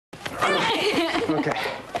Okay.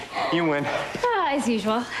 You win. As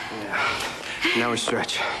usual. Yeah. Now we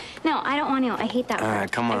stretch. No, I don't want to. I hate that word. All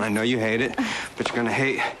right, come on. I know you hate it, but you're gonna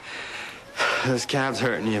hate those calves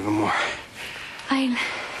hurting you even more. Fine.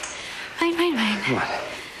 Fine. Come on.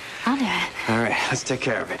 I'll do it. All right, let's take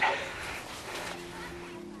care of it.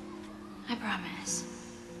 I promise.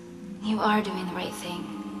 You are doing the right thing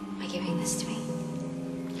by giving this to me.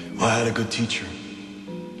 Well, I had a good teacher.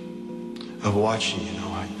 I've watched you, you know.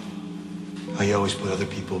 How you always put other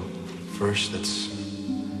people first. That's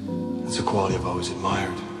a quality I've always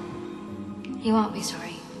admired. You won't be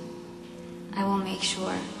sorry. I will make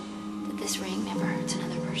sure that this ring never hurts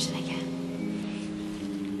another person again.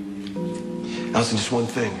 Allison, just one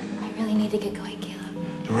thing. I really need to get going, Caleb.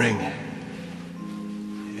 The ring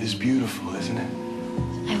is beautiful, isn't it?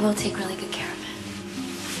 I will take really good care of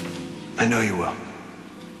it. I know you will.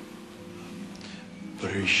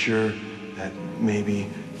 But are you sure that maybe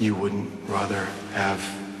you wouldn't rather have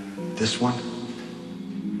this one?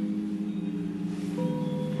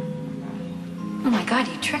 Oh my God,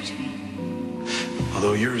 you tricked me.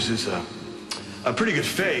 Although yours is a pretty good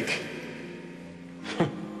fake.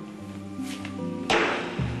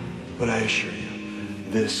 But I assure you,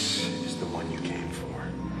 this is the one you came for.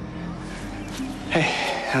 Hey,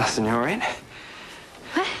 Allison, you all right?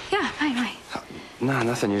 What? Yeah, fine, why? No,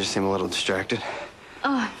 nothing. You just seem a little distracted.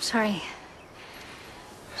 Oh, I'm sorry.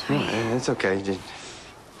 No, it's okay. You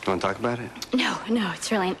want to talk about it? No,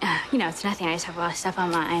 it's really, it's nothing. I just have a lot of stuff on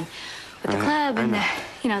mind with the club and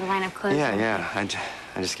the line of clothes. Yeah.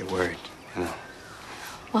 I just get worried, you know.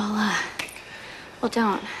 Well,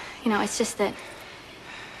 don't. It's just that,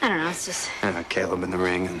 I don't know, it's just... Caleb in the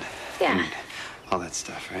ring and all that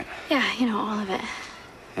stuff, right? Yeah, all of it.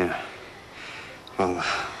 Yeah. Well,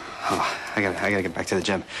 I gotta get back to the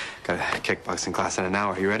gym. Got a kickboxing class in an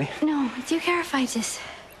hour. You ready? No, do you care if I just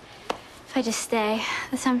stay?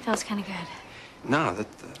 The sun feels kind of good. No,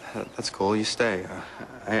 that's cool. You stay.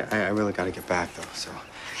 I really gotta get back though, so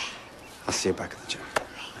Okay. I'll see you back at the gym. Okay.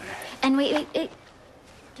 And wait.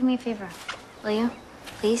 Do me a favor, will you?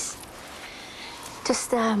 Please?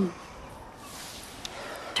 Just, try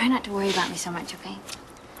not to worry about me so much, okay?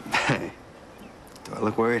 Hey, do I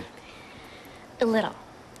look worried? A little.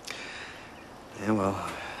 Yeah, well,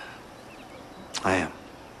 I am.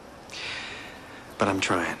 But I'm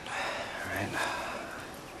trying, all right?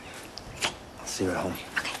 I'll see you at home.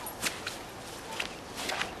 Okay.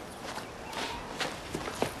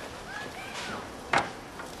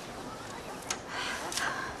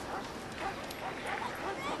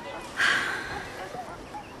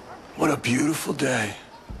 What a beautiful day.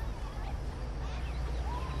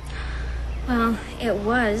 Well, it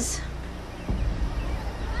was.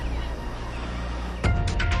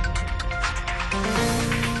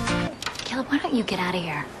 Caleb, why don't you get out of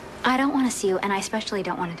here? I don't want to see you, and I especially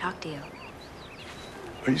don't want to talk to you.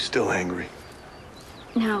 Are you still angry?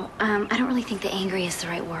 No, I don't really think the angry is the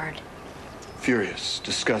right word. Furious,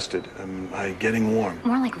 disgusted. Am I getting warm?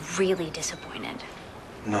 More like really disappointed.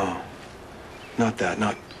 No, not that.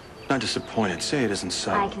 Not disappointed. Say it isn't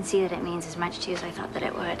so. I can see that it means as much to you as I thought that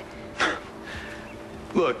it would.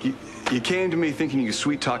 Look, you came to me thinking you could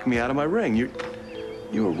sweet-talk me out of my ring. You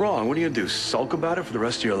were wrong. What are you gonna do, sulk about it for the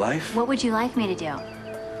rest of your life? What would you like me to do?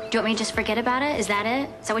 Do you want me to just forget about it? Is that it?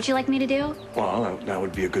 Is that what you like me to do? Well, that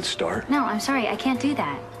would be a good start. No, I'm sorry. I can't do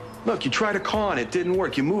that. Look, you tried to con. It didn't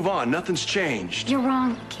work. You move on. Nothing's changed. You're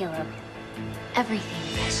wrong, Caleb.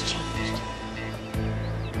 Everything has changed.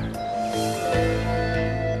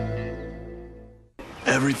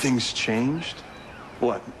 Everything's changed?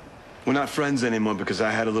 What? We're not friends anymore because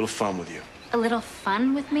I had a little fun with you. A little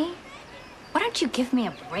fun with me? Why don't you give me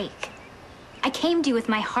a break? I came to you with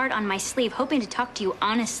my heart on my sleeve, hoping to talk to you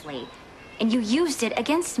honestly. And you used it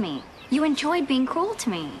against me. You enjoyed being cruel to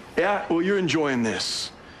me. Yeah, well, you're enjoying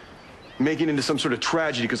this. Making it into some sort of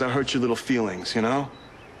tragedy because I hurt your little feelings, you know?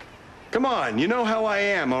 Come on, you know how I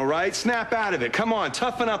am, all right? Snap out of it. Come on,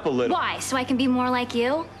 toughen up a little. Why? So I can be more like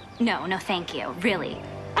you? No, thank you. Really.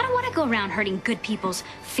 I don't want to go around hurting good people's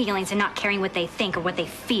feelings and not caring what they think or what they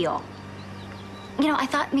feel. I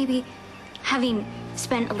thought maybe having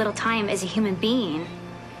spent a little time as a human being,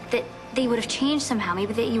 that they would have changed somehow.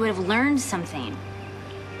 Maybe that you would have learned something.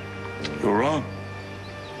 You're wrong.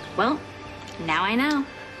 Well, now I know.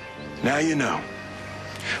 Now you know.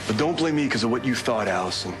 But don't blame me because of what you thought,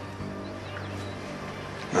 Allison.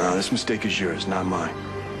 No, this mistake is yours, not mine.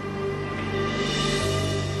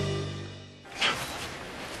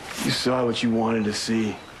 You saw what you wanted to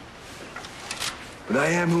see. But I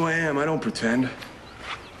am who I am. I don't pretend.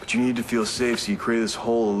 But you need to feel safe, so you create this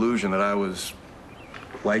whole illusion that I was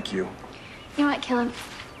like you. You know what, Caleb?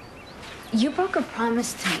 You broke a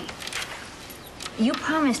promise to me. You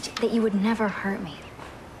promised that you would never hurt me.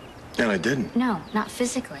 And I didn't. No, not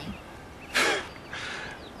physically.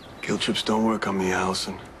 Guilt trips don't work on me,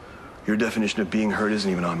 Allison. Your definition of being hurt isn't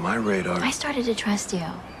even on my radar. I started to trust you.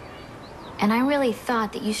 And I really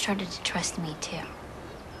thought that you started to trust me, too.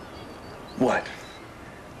 What?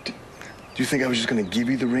 Do you think I was just gonna give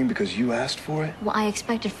you the ring because you asked for it? Well, I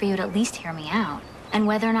expected for you to at least hear me out. And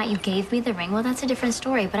whether or not you gave me the ring, well, that's a different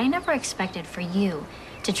story. But I never expected for you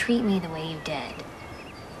to treat me the way you did.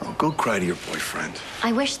 Oh, go cry to your boyfriend.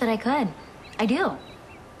 I wish that I could. I do.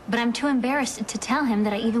 But I'm too embarrassed to tell him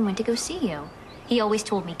that I even went to go see you. He always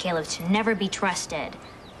told me Caleb should never be trusted.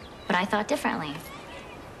 But I thought differently.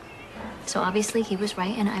 So obviously he was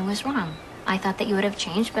right and I was wrong. I thought that you would have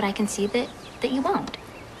changed, but I can see that you won't.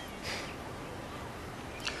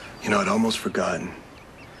 You know, I'd almost forgotten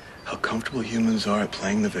how comfortable humans are at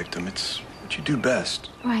playing the victim. It's what you do best.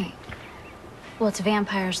 Right. Well, it's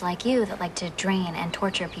vampires like you that like to drain and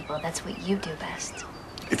torture people. That's what you do best.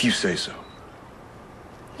 If you say so.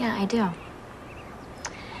 Yeah, I do.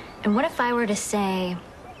 And what if I were to say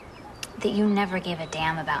that you never gave a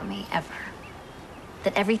damn about me, ever?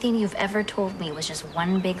 That everything you've ever told me was just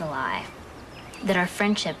one big lie? That our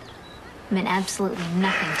friendship meant absolutely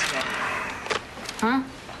nothing to you? Huh?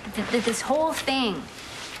 That this whole thing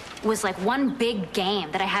was like one big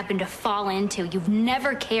game that I happened to fall into. You've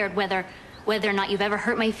never cared whether or not you've ever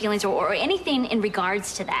hurt my feelings or anything in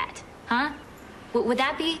regards to that, huh? Would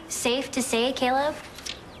that be safe to say, Caleb?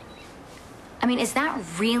 I mean, is that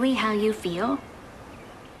really how you feel?